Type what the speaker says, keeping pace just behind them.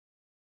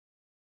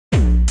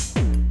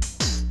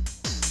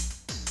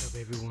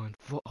everyone,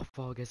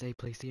 Fall Guys A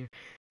Place here.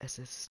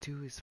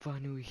 SS2 is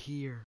finally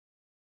here.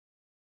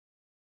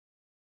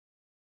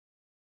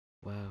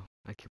 Wow,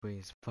 I can't believe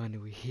it's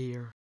finally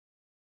here.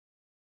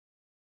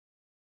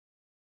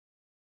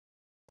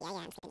 Yeah,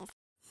 I'm skipping this.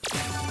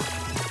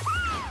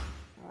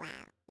 Wow,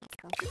 that's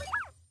cool.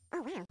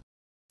 Oh, wow.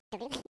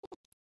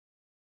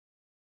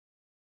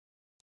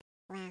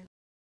 Wow,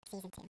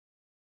 season 2.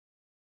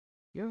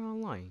 You're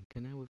online.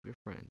 Connect with your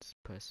friends.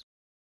 Press.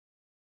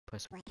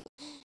 What?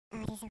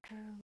 Oh, this is so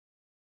cool.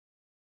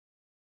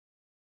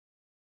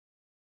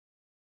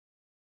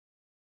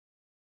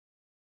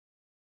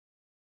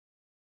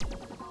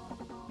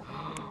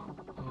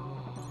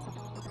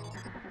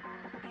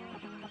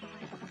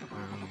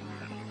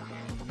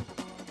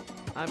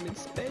 I'm in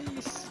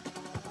space.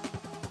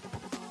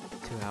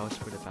 2 hours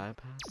for the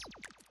bypass.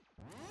 Oh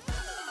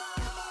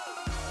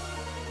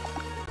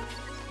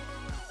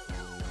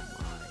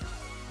my!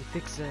 You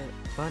fixed that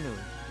funnel.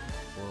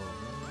 Whoa!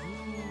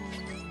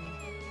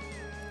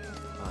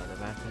 Oh, the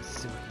bypass is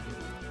still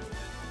here.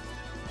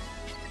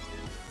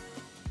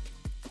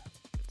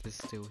 It's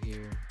still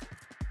here.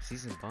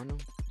 Season funnel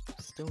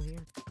still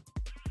here.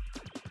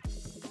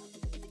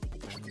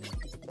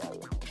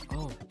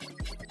 Oh!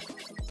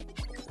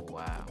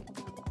 Wow!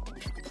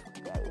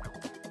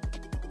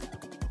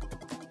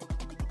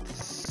 This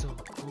is so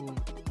cool.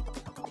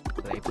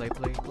 Play.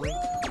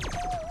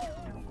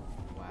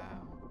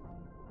 Wow.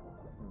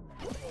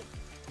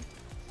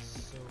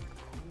 So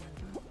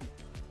cool.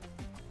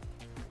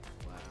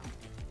 Wow.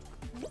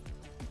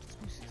 This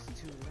music is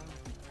too loud.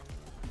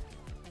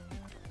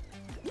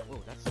 Whoa,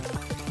 that's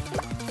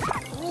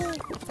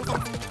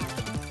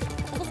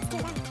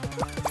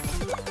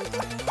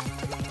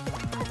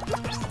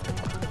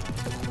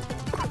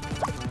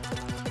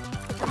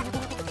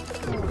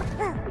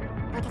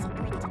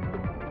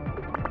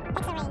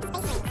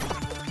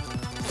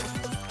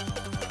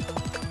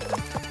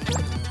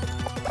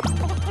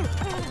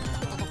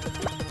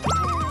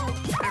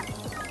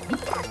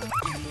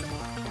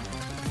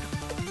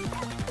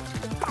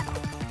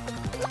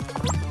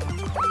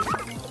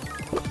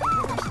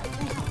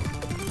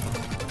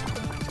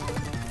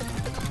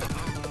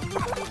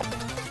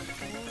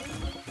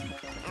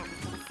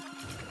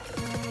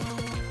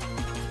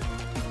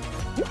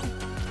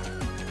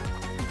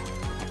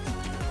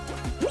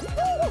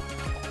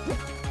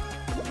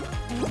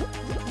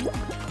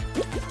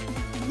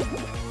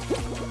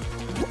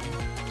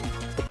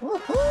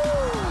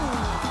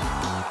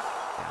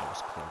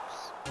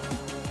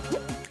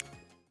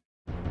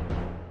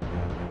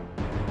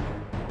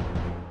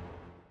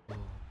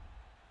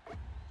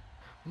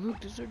look,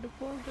 these are the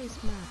Fall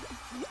Guys map.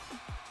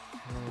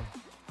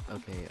 Oh,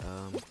 okay,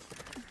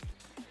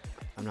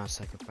 I'm not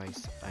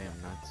sacrificed. I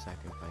am not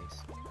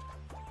sacrificed.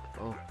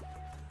 Oh.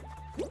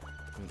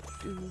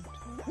 Dude.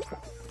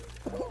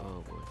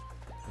 Oh boy.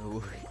 Oh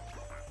boy.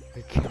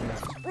 I can't.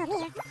 Well,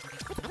 here.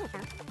 I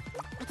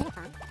didn't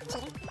fall.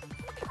 Cheating.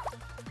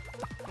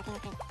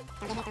 Okay.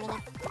 Don't get hit.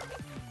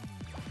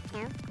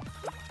 No?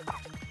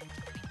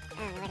 Oh,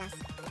 no, we're lost.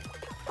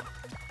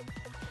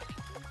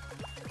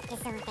 This is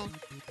so unfair.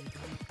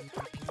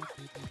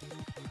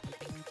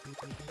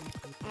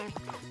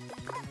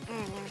 Oh no.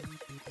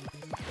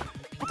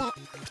 Okay.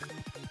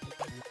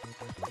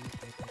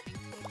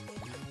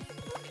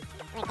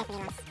 We're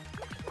definitely lost.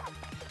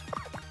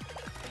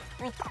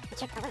 Wait, it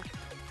should. Oh, whoa.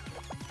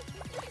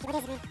 What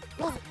is it, man?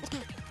 What is it? Which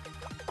path?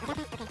 Oh, that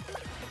path? Okay.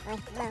 Wait,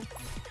 whoa.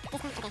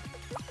 This path? Okay.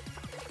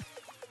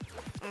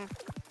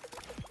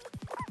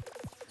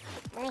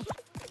 Wait.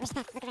 Which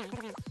path? Look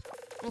around.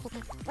 Anything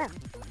path? Whoa.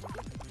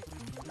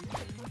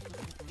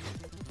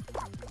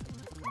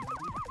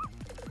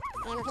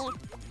 I'm over here.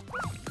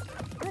 Oh,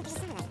 there's a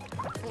sunlight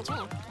on the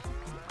trail.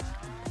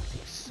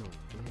 It's so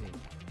big.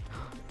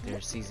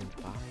 There's season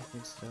 5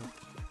 and stuff.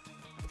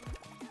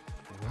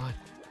 What?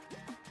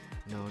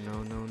 No.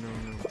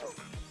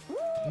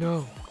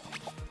 No!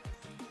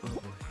 Oh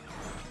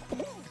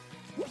boy.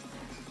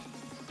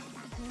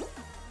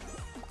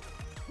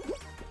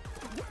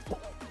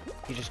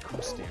 He just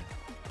crossed there.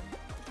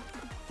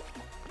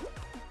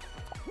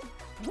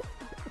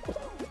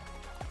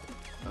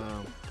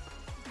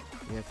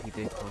 Yep, he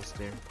did cross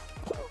there.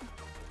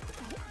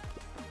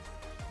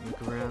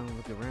 Look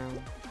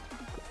around.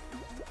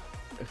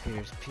 Okay,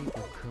 there's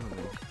people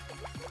coming.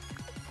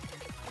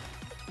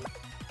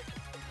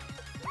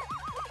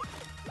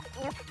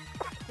 Nope.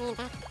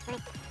 Back.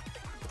 What?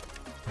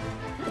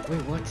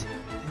 Wait, what?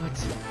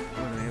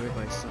 Oh no,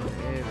 everybody saw it.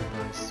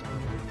 Everybody just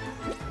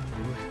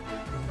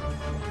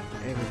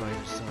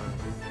saw it.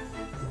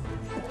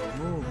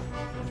 Move.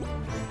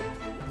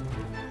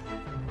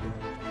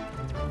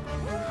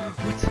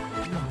 What?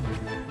 No.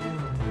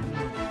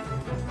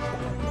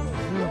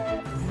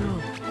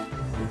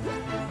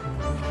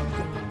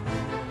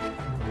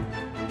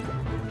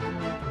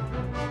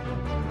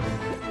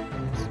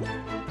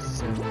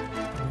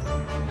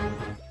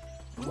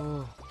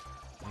 Oh,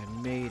 I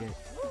made it.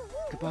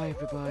 Goodbye,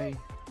 everybody.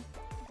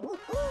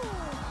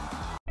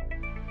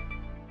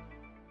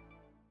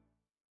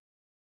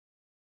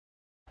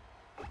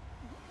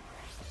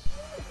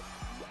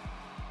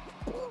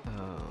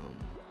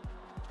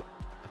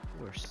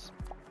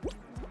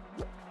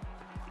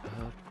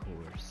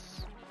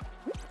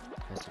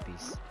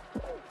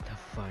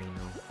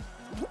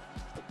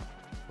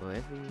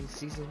 every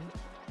season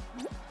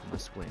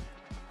must win.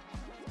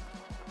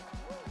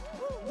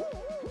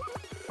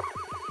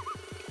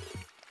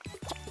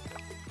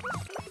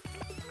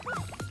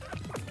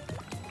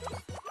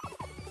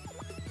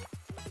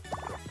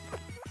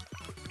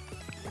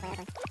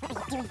 What are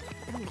you doing?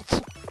 Oh my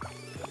god.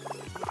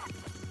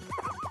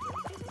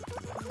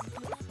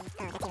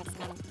 Oh, that T-Rex is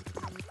grabbing.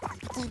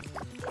 Again.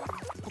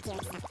 The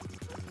T-Rex, stop it.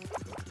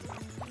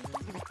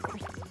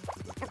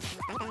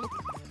 Oh boy, oh boy. Oh, bye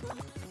bye.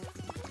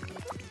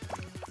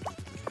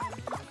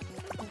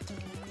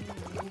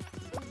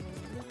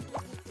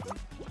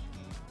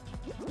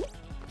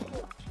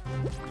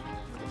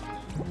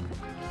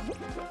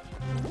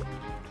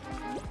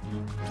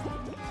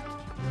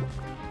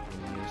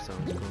 New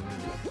songs going on.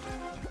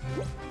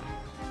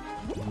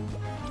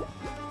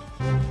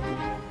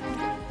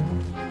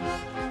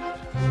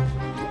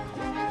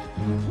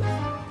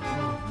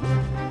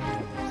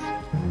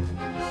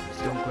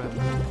 Just don't grab me.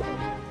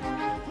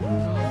 No.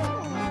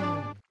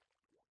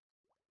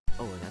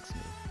 Oh, that's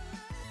new.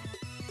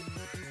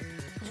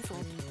 That's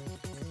new.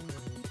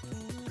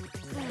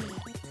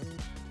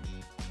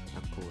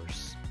 Of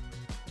course.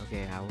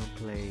 Okay, I will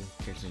play.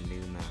 There's a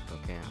new map.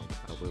 Okay,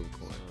 I will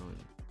go.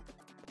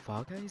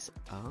 Fall Guys,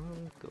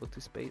 go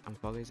to space. On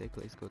Fall Guys, I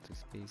place go to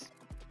space.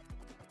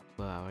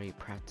 Well, I already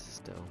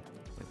practiced though.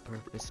 My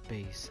purpose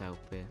space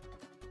outfit.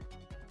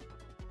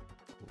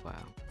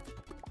 Wow.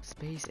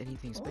 Space,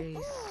 anything space,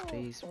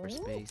 space for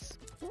space.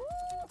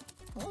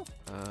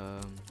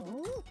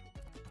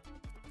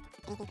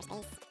 Anything for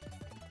space?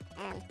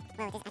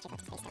 Well, this actually goes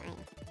to space, so I am.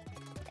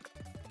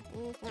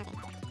 Yeah, okay.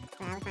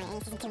 Well, I will find any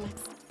season 2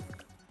 maps.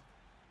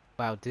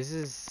 Wow, this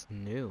is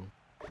new.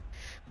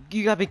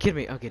 You gotta be kidding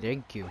me. Okay,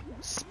 thank you.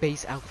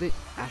 Space outfit,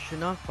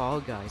 astronaut,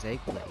 Fall Guys, egg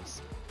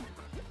place.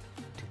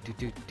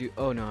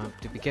 Oh no, I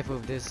have to be careful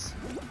of this.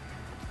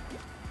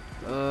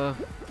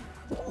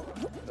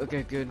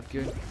 Okay, good.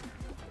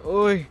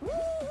 Oi!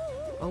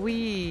 Oh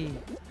wee!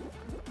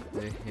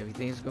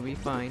 Everything's gonna be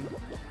fine.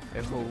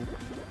 I hope.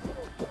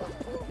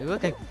 They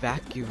look like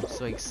vacuums,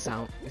 like it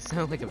sounds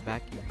like a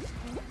vacuum.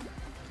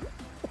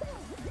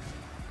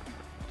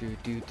 Do.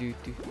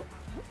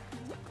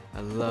 I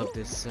love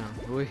this sound.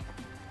 Oi!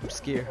 I'm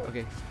scared.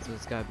 Okay, so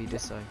it's gotta be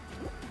this side.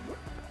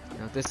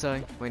 Not this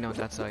side. Wait, no,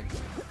 that side.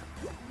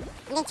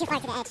 I'm getting too far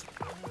to the edge.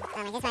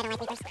 Oh my, this is why I don't like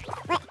creepers.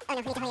 What? Oh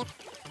no, we need to hurry up.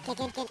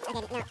 Okay, good.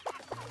 Okay, no.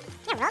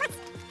 Yeah, robots?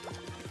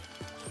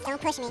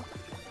 Don't push me.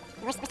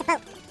 Where's the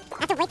boat? I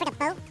have to wait for the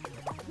boat?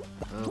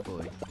 Oh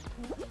boy.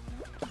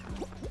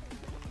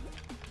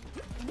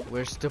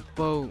 Where's the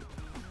boat?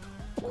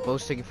 The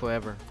boat's taking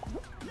forever.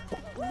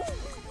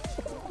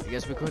 I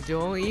guess we're going to do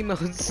all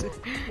emotes.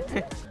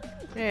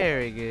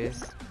 There he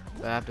goes.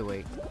 But I have to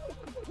wait.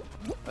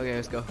 Okay,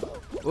 let's go.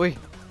 Oi!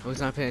 I was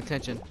not paying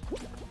attention.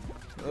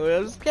 Oh,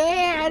 I'm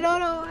scared. I don't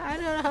know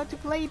how to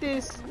play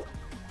this.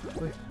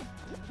 Wait.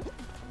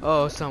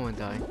 Oh, someone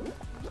died.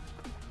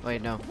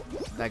 Wait, no.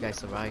 That guy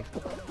survived.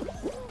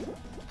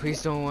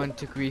 Please don't want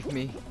to grieve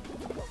me.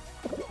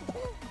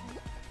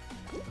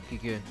 Okay,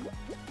 good.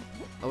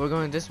 Oh, we're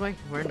going this way?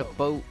 We're in the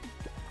boat.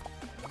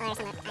 Oh, there's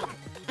someone. I know.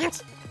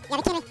 Ouch! You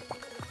gotta kill me.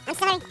 I'm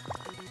sorry.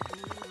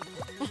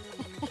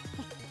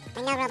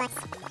 I know, robots.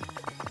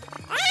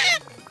 Ah!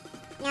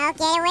 No,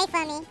 get away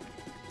from me.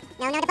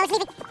 No, the boat's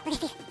leaving. I need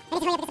to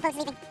hurry up because the boat's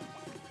leaving.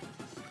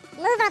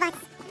 Move,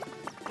 robots.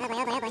 Oh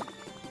boy.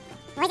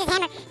 Where's his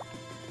hammer?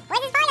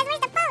 Where's his bonus? Where's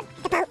the boat?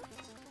 The boat.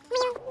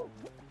 Meow.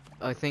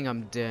 I think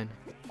I'm dead.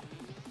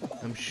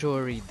 I'm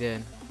sure he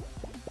did.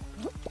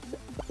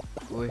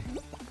 Wait.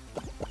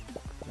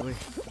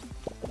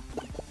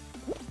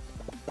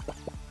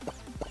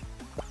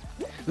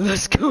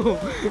 Let's go!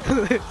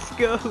 Let's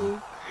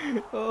go!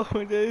 Oh,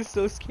 that is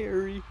so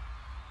scary.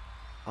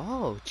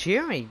 Oh,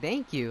 cheering!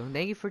 Thank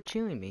you for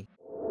cheering me.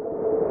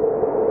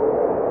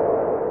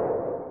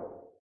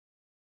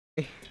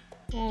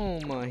 Oh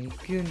my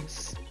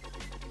goodness.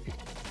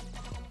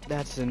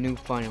 That's a new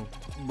final,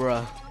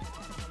 bruh.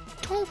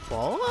 Don't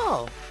fall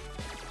off.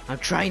 I'm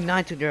trying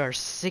not to. There are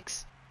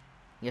 6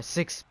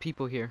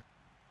 people here.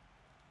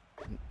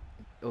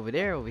 Over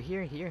there, over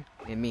here,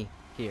 and me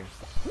here.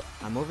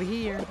 I'm over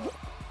here.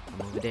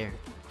 I'm over there.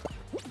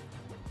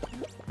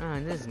 Ah,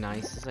 this is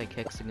nice. It's like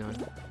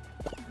hexagon.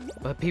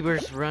 But people are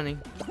just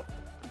running.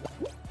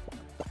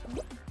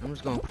 I'm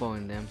just gonna fall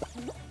in them.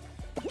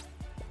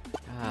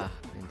 Ah,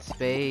 in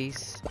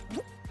space.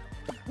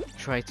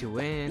 Try to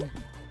win.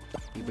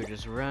 People are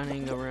just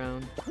running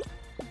around.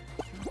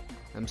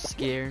 I'm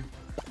scared.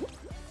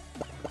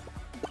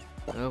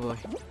 Oh boy.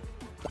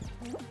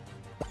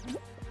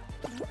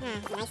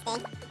 It's a nice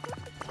day.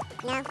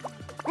 No.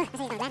 I thought he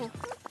was gonna grab me.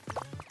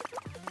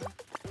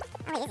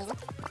 Oh, wait, this is easy.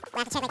 We'll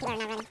have to check my people are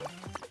not running.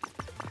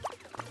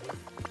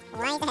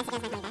 Why is the hexagon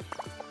not coming back?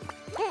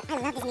 I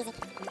love this music.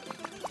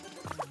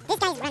 This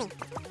guy's running.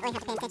 Oh, you have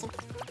to pay attention.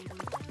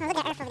 Oh, look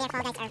at Earth over there.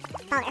 Fall Guys Earth.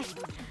 Fall Earth.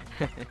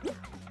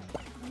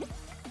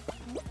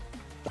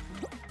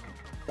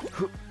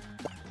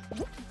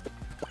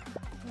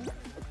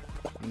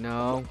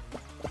 No.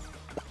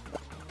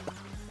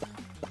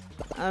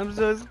 I'm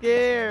so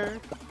scared.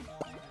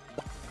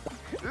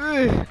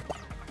 Ugh.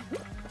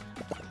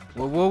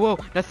 Whoa, whoa, whoa!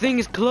 That thing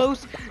is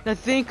close. That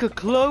thing could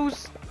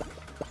close.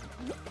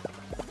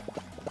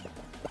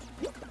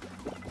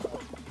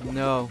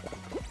 No.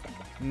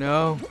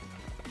 No.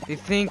 The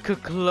thing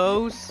could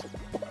close.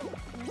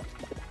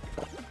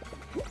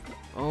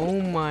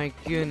 Oh my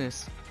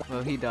goodness.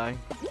 Well, he died.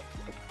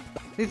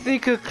 The thing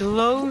could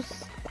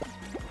close.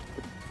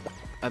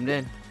 I'm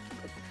dead.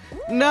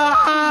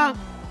 No!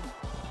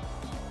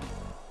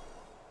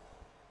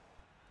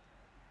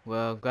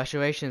 Well,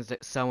 congratulations,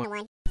 someone.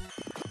 What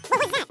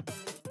was that?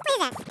 What is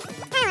that?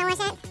 I don't want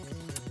to watch that.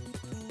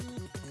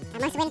 I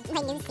must win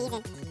my new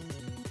season.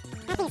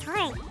 That thing's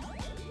hard.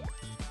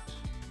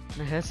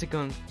 My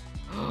hexagon.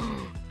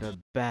 The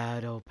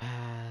battle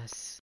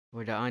pass.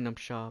 Or the item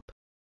shop.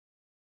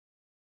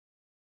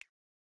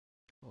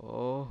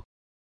 Oh.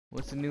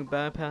 What's the new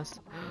battle pass?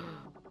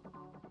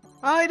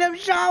 Item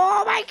shop!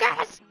 Oh my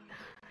gosh!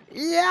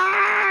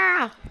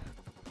 Yeah!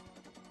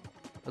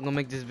 I'm gonna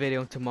make this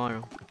video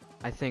tomorrow.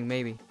 I think,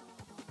 maybe.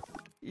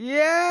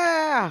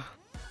 Yeah!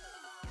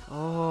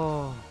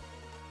 Oh.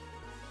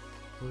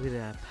 Look at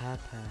that pack.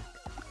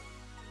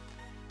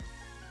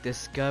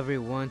 Discovery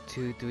 1,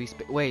 2, 3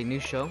 space. Wait, new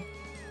show?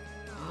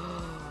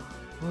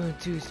 1,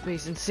 2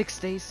 space in 6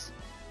 days.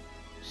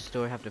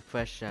 Store have the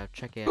fresh out.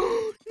 Check it out.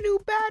 New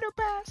battle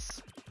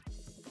pass.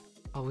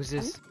 Oh, is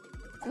this?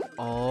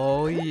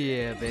 Oh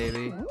yeah,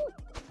 baby.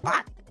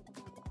 Ah!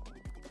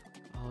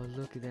 Oh,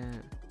 look at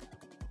that.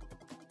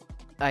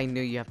 I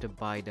knew you have to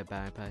buy the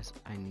battle pass.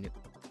 I knew.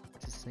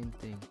 It's the same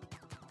thing.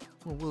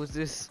 Oh, what was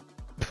this?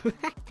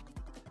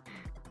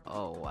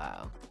 Oh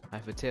wow. I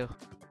have a tail.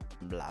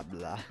 Blah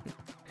blah.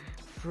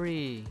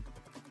 Free.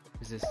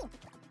 What is this?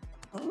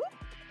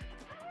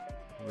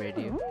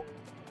 Radio.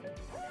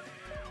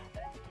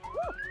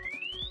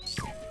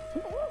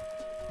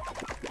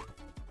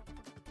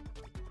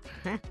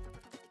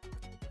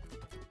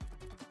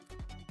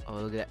 Oh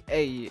look at that.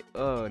 Hey.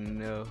 Oh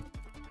no.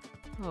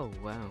 Oh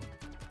wow.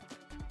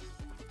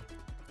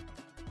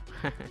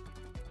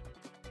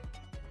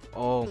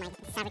 Oh. My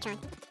Cybertron.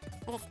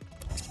 What is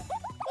this?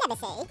 Never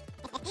say. Oh,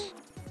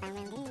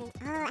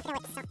 I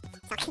forgot what song.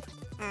 Sorry.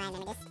 Oh, I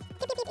remember this.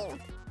 Pew,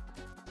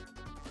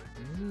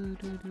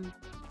 pew, pew, pew.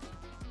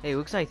 Hey, it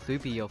looks like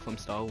 3PO from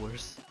Star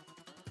Wars.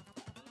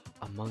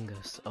 Among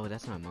Us. Oh,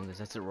 that's not Among Us.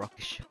 That's a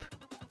rocket ship.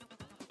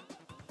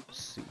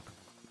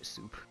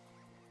 Soup.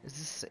 Is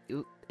this?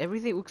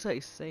 Everything looks like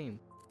the same.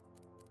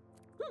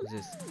 What is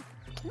this?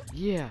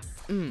 Yeah.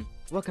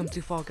 Welcome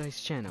to Fall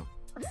Guys channel.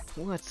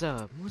 What's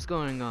up? What's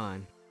going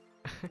on?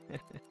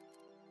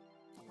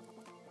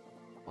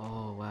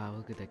 Oh wow,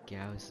 look at that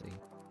galaxy.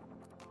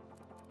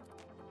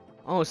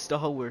 Oh,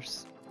 Star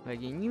Wars. Like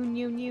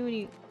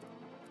new.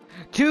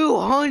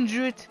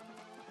 200.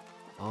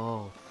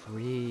 Oh,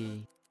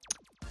 free.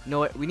 No,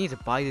 what? We need to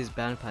buy this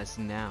battle pass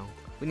now.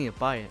 We need to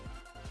buy it.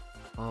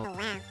 Oh Oh,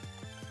 wow.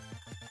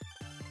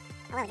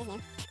 Oh, what is this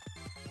new?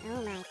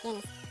 Oh my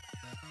goodness.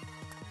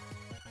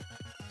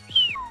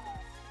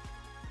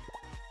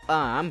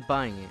 I'm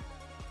buying it.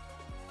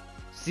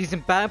 Season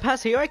battle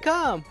pass, here I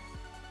come.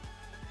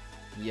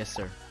 Yes,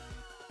 sir.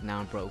 Now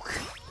I'm broke.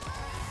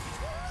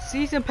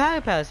 Season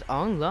battle pass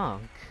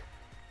unlock.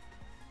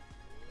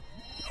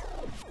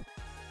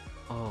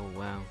 Oh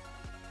wow.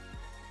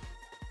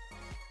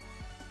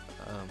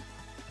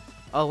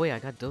 Oh wait, I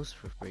got those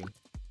for free.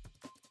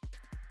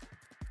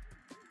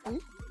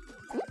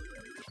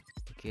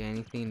 Okay,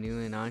 anything new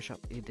in on shop?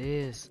 It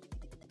is.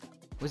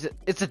 Was it?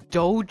 It's a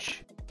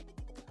Doge.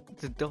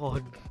 It's a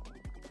dog.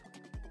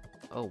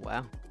 Oh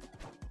wow.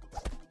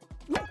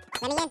 Let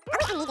me in. Oh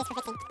wait, I need this for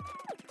fixing.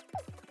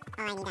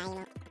 Oh, I need that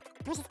emote.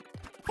 How much is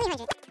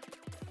 300?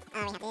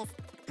 Oh, we have this.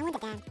 I want the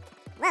dad.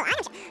 Whoa,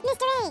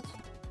 Mr. Egg!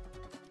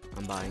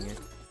 I'm buying it.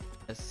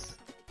 Yes.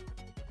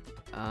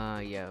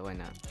 Yeah, why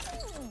not?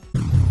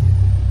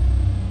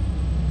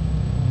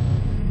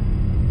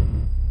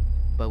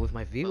 But with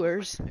my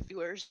viewers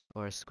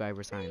or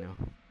subscribers, I don't know.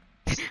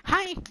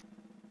 Hi.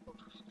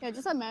 Yeah,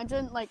 just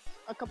imagine like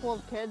a couple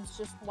of kids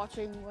just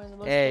watching one of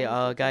those. Hey,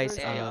 things guys.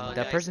 together.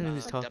 That person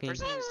who's talking,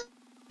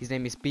 his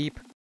name is Beep.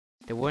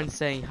 The one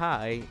saying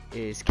hi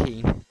is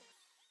Keen.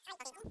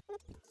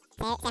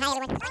 Say hi,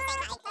 everyone.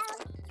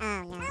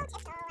 Oh no.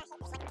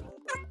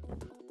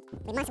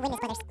 We must win this,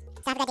 brothers.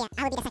 So I have a good idea.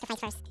 I will be the sacrifice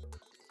first.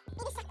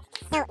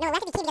 No, we have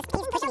to be King because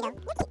King's pushing me though.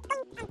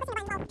 Oh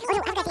no, I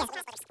have a good idea.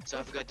 So I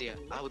have a good idea.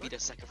 I will be the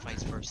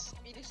sacrifice first.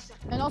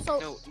 And also,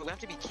 No, we have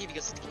to be key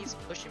because he's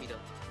pushing me though.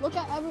 look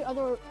at every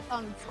other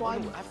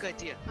squad No, I have a good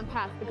idea. and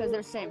path because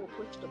they're same.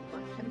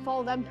 And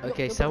follow them.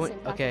 Okay, you'll so get the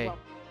same path as okay, well.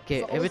 okay.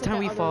 So Every always time look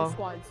we at other fall,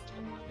 squads.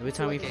 every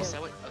time we Okay, fall, so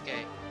okay. Oh,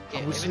 Okay, we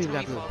every sleep time we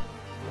that blue. fall.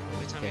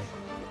 Every time we Okay. fall.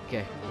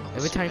 Okay. Oh,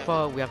 Every time we shit,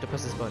 fall, we have to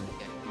press this button.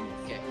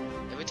 Okay.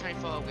 Every time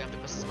we fall, we have to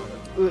press this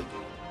button.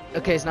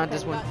 Okay, it's not Okay,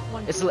 this one. that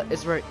one It's too.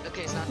 it's right.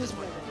 Okay, it's not this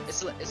one.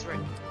 It's right.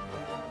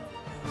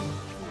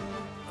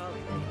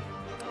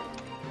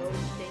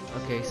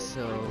 Okay,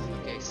 so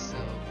Okay, so.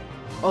 okay.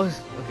 Oh, it's,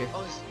 okay.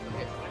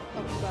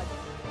 Oh god.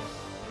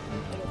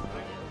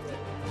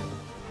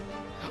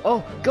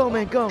 Oh, go,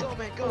 man, go. Go,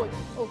 man, Oh, go. wait.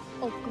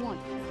 Oh, come on.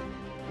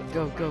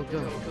 Go, go,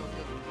 go.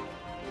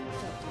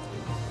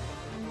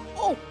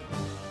 Oh!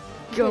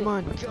 Come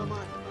on. Come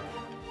on.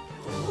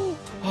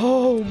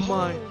 Oh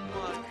my.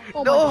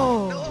 Oh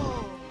No.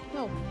 No.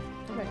 No.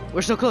 Okay.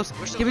 We're so close.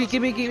 Give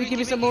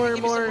me some more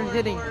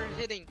hitting.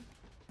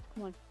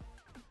 Come on.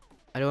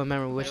 I don't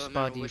remember which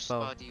spot you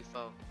fall. spot do you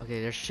fall.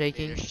 Okay, they're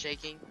shaking. They're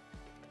shaking.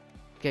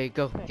 Okay,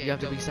 go. Okay. You have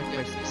to Go, be second you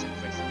have first. to be second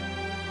first.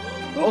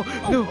 Oh,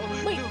 no.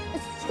 Wait,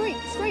 it's straight,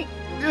 straight.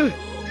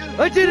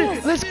 I did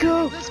it. Let's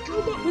go. Let's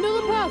go.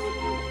 Another path.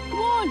 Come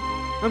on.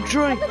 I'm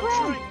trying. The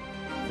ground.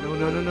 No,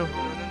 no, no, no.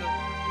 No.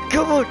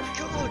 Come on.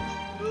 Come on.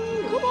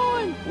 Come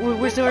on.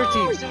 Where's our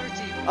team? Where's our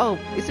team? Oh,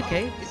 it's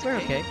okay. We're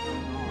okay.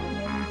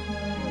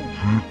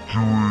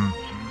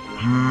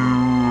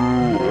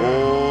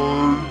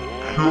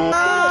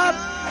 Up!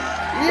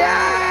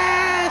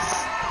 Yes!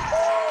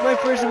 My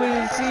first win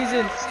of the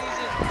season.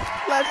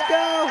 Let's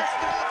go!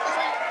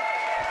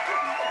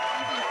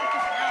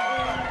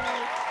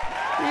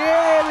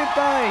 Yeah,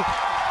 everybody!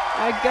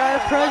 I got a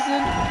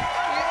present.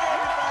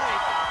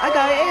 I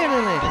got an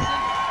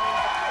alien.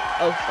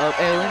 Oh,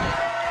 alien.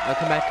 Oh,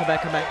 come back.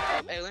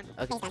 Alan.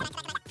 Okay.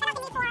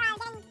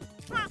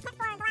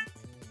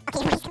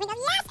 Okay, he's coming up.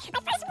 Yes!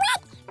 My first win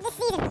of the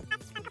season!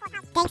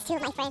 Thanks to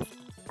my friends.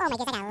 Oh my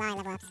goodness, I got a lot of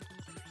level ups.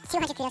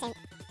 200 kudos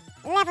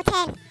and level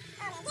 10.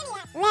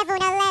 Level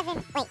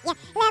 11. Wait, yeah,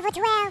 level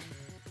 12.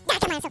 Ah,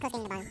 come on, so close getting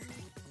to the bottom.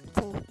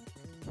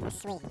 Team.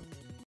 Sweet.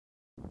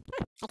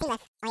 My team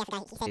left. Oh yeah, I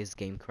forgot. He said. His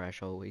game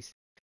crash always.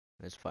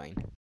 That's fine.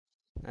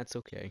 That's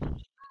okay.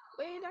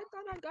 Wait, I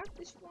thought I got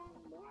this wrong.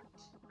 What?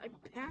 I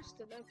passed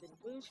 11.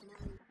 Where's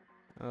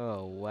my...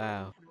 Oh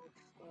wow.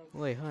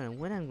 Wait, hold on.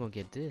 When I'm gonna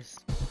get this?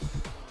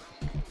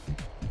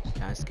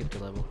 Can I skip the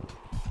level?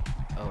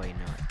 Oh wait,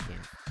 no, I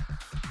can't.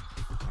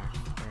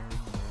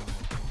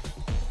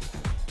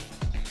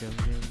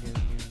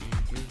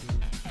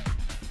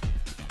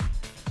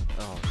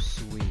 Oh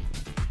sweet.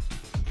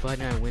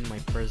 Finally I win my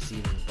first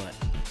season, but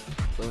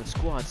in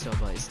squad, so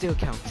but it still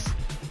counts.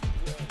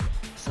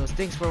 So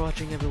thanks for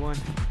watching, everyone.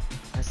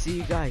 I'll see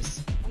you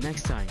guys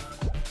next time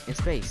in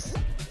space.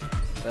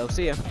 Well,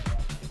 see ya.